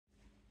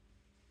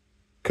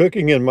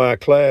Cooking in my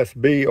Class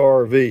B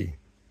RV.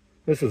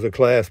 This is a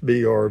Class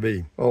B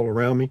RV all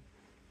around me.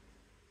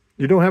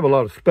 You don't have a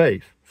lot of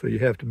space, so you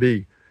have to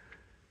be,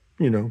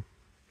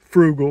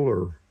 frugal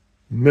or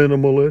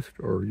minimalist,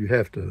 or you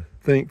have to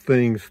think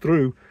things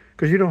through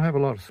because you don't have a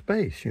lot of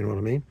space, you know what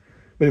I mean?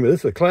 But anyway, this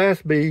is a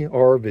Class B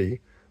RV,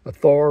 a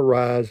Thor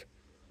Rise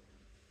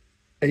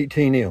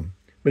 18M.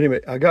 But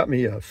anyway, I got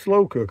me a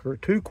slow cooker,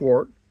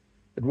 2-quart,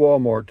 at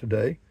Walmart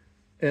today,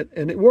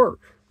 and it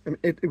works. I mean,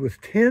 it was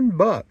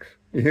 $10.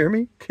 You hear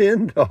me?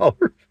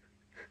 $10.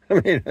 I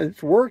mean,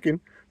 it's working.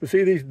 But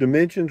see these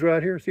dimensions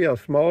right here? See how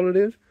small it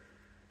is?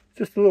 It's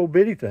just a little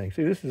bitty thing.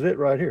 See, this is it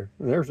right here.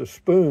 And there's a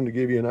spoon to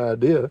give you an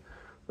idea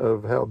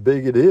of how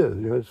big it is.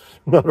 It's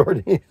not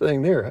hardly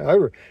anything there.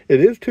 However, it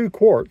is 2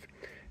 quarts,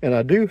 and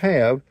I do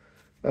have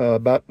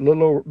about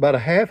a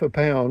half a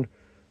pound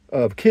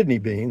of kidney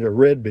beans or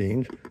red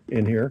beans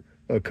in here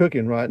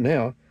cooking right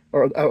now.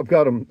 Or I've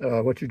got them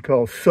what you'd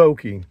call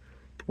soaking,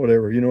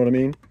 whatever. You know what I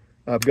mean?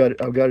 I've got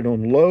it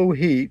on low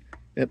heat,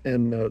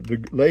 and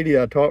the lady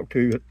I talked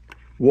to at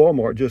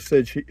Walmart just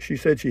said she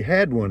said she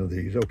had one of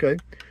these. Okay,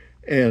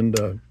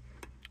 and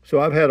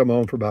so I've had them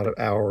on for about an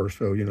hour or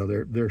so.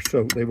 They're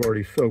soaked. They've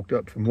already soaked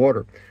up some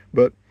water.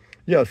 But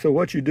yeah, so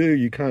what you do,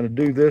 you kind of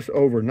do this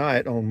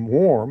overnight on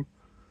warm,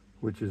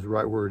 which is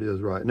right where it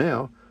is right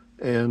now,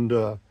 and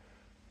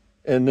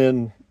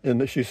then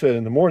she said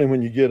in the morning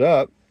when you get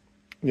up,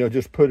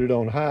 just put it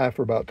on high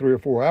for about 3 or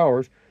 4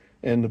 hours,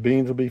 and the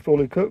beans will be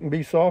fully cooked and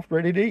be soft,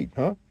 ready to eat,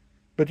 huh?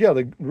 But yeah,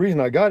 the reason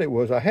I got it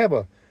was I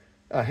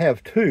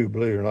have two,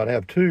 believe it or not. I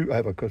have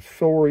a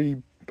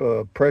Kasori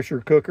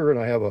pressure cooker, and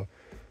I have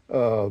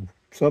a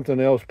something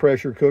else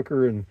pressure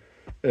cooker and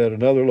at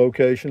another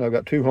location. I've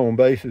got 2 home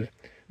bases,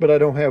 but I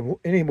don't have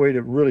any way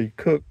to really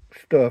cook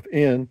stuff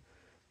in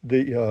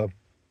the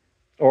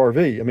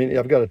RV. I mean,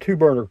 I've got a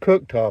 2-burner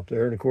cooktop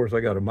there, and of course I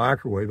got a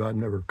microwave. I've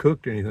never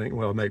cooked anything.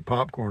 Well, I make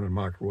popcorn in a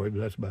microwave,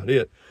 but that's about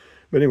it.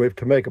 But anyway,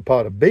 to make a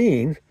pot of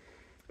beans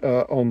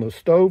on the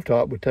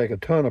stovetop would take a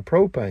ton of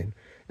propane.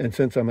 And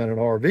since I'm in an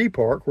RV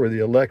park where the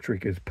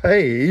electric is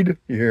paid,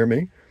 you hear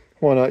me?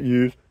 Why not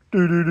use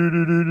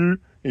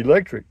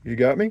electric? You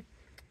got me?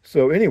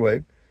 So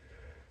anyway,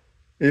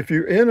 if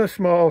you're in a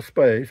small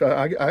space,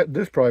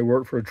 this probably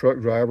worked for a truck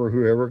driver,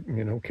 whoever,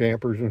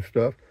 campers and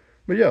stuff.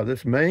 But yeah,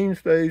 this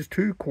Mainstays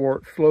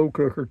 2-quart slow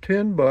cooker,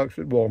 $10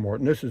 at Walmart.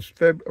 And this is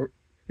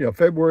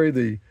February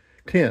the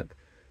 10th,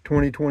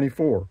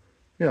 2024.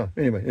 Yeah,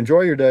 anyway,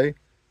 enjoy your day.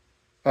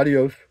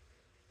 Adios.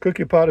 Cook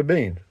your pot of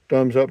beans.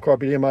 Thumbs up, carpe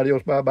diem,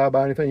 adios, bye,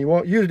 buy anything you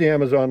want. Use the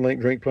Amazon link,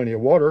 drink plenty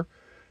of water,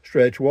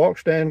 stretch, walk,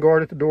 stand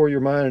guard at the door of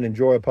your mind, and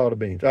enjoy a pot of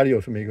beans.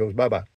 Adios, amigos. Bye-bye.